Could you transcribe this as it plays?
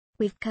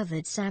We've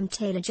covered Sam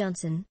Taylor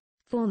Johnson,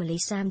 formerly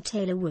Sam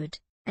Taylor Wood,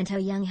 and her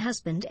young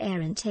husband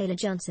Aaron Taylor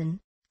Johnson,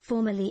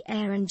 formerly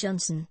Aaron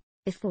Johnson,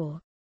 before.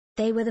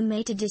 They were the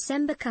May to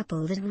December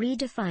couple that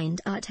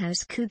redefined art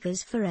house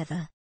cougars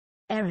forever.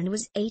 Aaron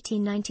was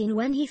 18-19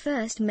 when he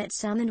first met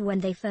Sam and when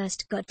they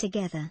first got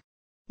together.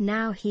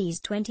 Now he's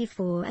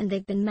 24 and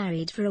they've been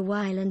married for a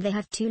while and they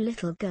have 2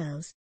 little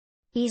girls.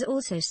 He's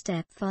also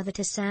stepfather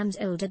to Sam's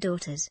older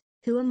daughters,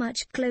 who are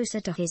much closer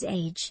to his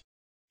age.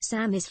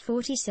 Sam is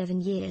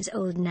 47 years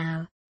old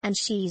now, and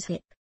she's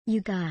hip, you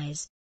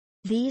guys.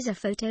 These are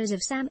photos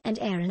of Sam and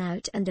Aaron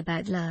out and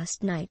about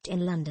last night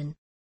in London.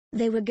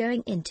 They were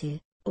going into,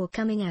 or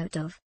coming out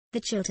of, the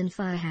Chiltern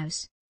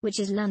Firehouse, which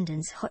is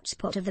London's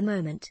hotspot of the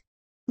moment.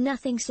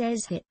 Nothing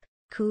says hip,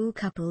 cool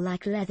couple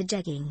like leather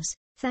jeggings,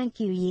 thank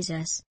you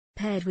Jesus,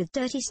 paired with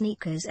dirty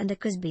sneakers and a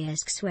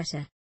Cosby-esque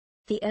sweater.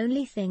 The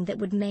only thing that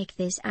would make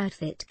this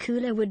outfit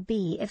cooler would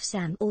be if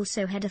Sam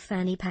also had a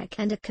fanny pack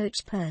and a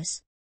Coach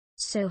purse.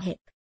 So hip.